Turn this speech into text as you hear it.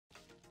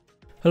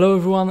Hello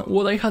everyone,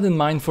 what I had in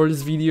mind for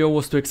this video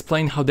was to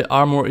explain how the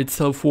armor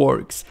itself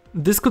works.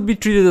 This could be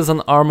treated as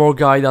an armor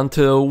guide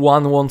until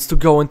one wants to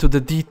go into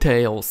the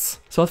details.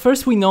 So at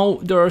first we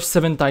know there are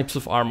 7 types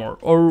of armor,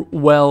 or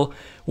well,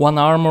 1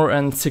 armor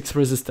and 6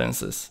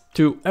 resistances.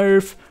 To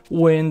earth,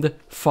 wind,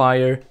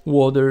 fire,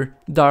 water,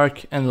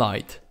 dark and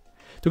light.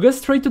 To get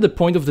straight to the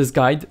point of this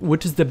guide,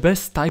 which is the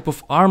best type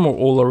of armor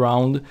all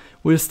around,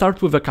 we'll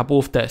start with a couple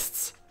of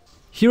tests.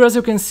 Here, as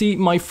you can see,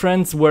 my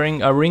friend's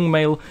wearing a ring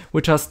mail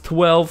which has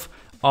 12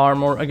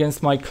 armor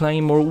against my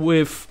claymore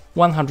with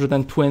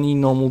 120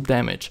 normal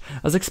damage.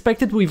 As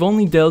expected, we've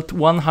only dealt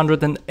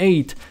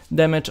 108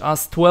 damage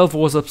as 12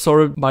 was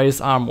absorbed by his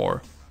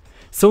armor.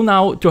 So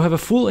now, to have a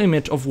full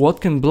image of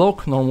what can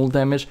block normal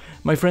damage,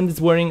 my friend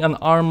is wearing an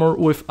armor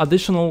with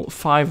additional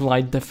 5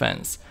 light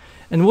defense.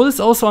 And what is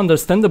also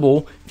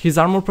understandable, his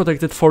armor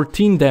protected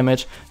 14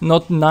 damage,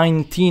 not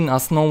 19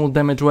 as normal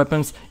damage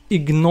weapons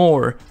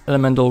ignore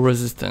elemental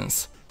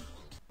resistance.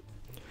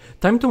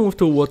 Time to move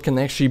to what can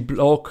actually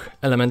block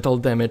elemental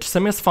damage.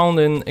 Same as found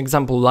in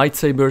example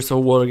lightsabers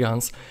or water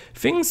guns.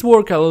 Things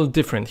work a little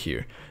different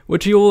here,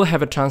 which you will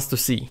have a chance to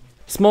see.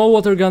 Small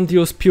water gun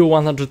deals pure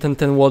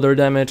 110 water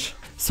damage.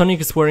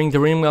 Sonic is wearing the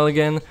ring mail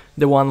again,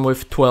 the one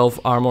with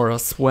 12 armor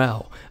as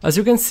well. As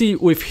you can see,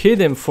 we've hit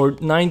him for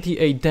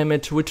 98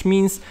 damage, which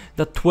means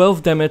that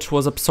 12 damage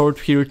was absorbed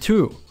here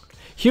too.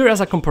 Here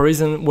as a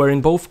comparison, where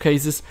in both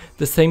cases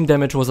the same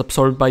damage was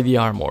absorbed by the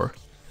armor.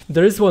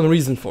 There is one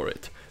reason for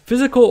it.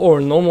 Physical or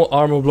normal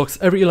armor blocks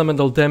every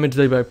elemental damage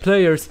dealt by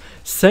players,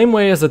 same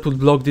way as it would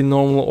block the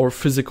normal or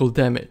physical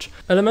damage.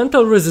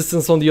 Elemental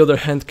resistance on the other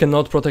hand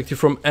cannot protect you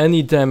from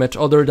any damage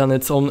other than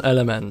its own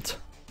element.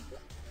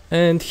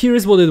 And here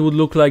is what it would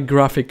look like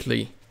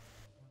graphically.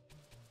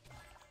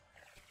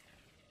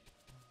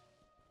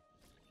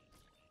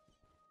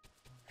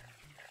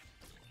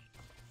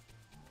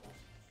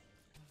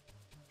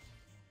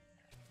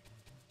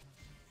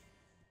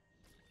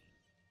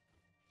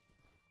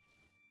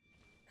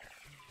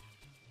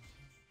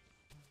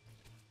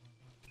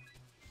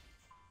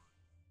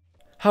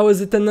 How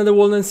is it a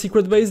Netherworld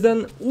secret base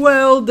then?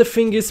 Well, the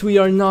thing is we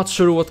are not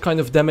sure what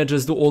kind of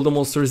damages do all the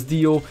monsters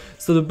deal,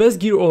 so the best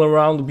gear all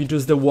around would be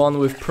just the one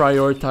with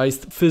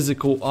prioritized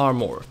physical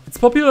armor. It's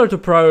popular to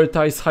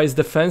prioritize highest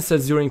defense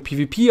sets during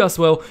PvP as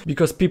well,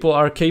 because people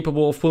are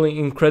capable of pulling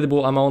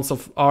incredible amounts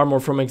of armor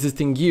from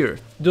existing gear.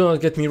 Do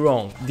not get me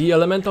wrong, the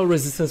elemental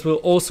resistance will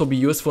also be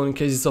useful in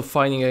cases of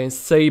fighting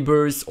against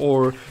sabers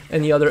or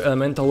any other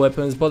elemental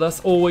weapons, but as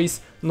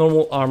always,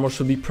 normal armor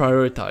should be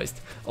prioritized.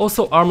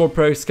 Also, armor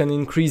perks can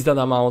increase that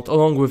amount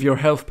along with your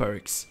health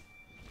perks.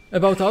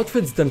 About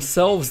outfits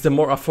themselves, the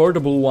more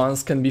affordable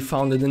ones can be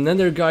found in the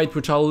Nether guide,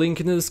 which I'll link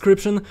in the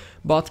description,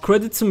 but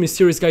credits to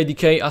Mysterious Guy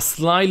DK, a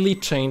slightly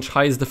changed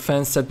highest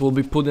defense set will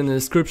be put in the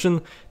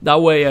description,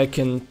 that way I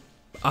can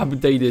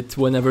update it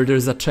whenever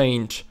there's a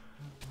change.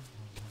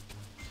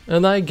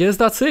 And I guess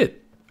that's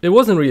it. It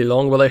wasn't really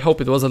long, but I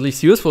hope it was at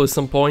least useful at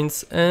some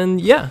points,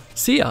 and yeah,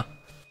 see ya!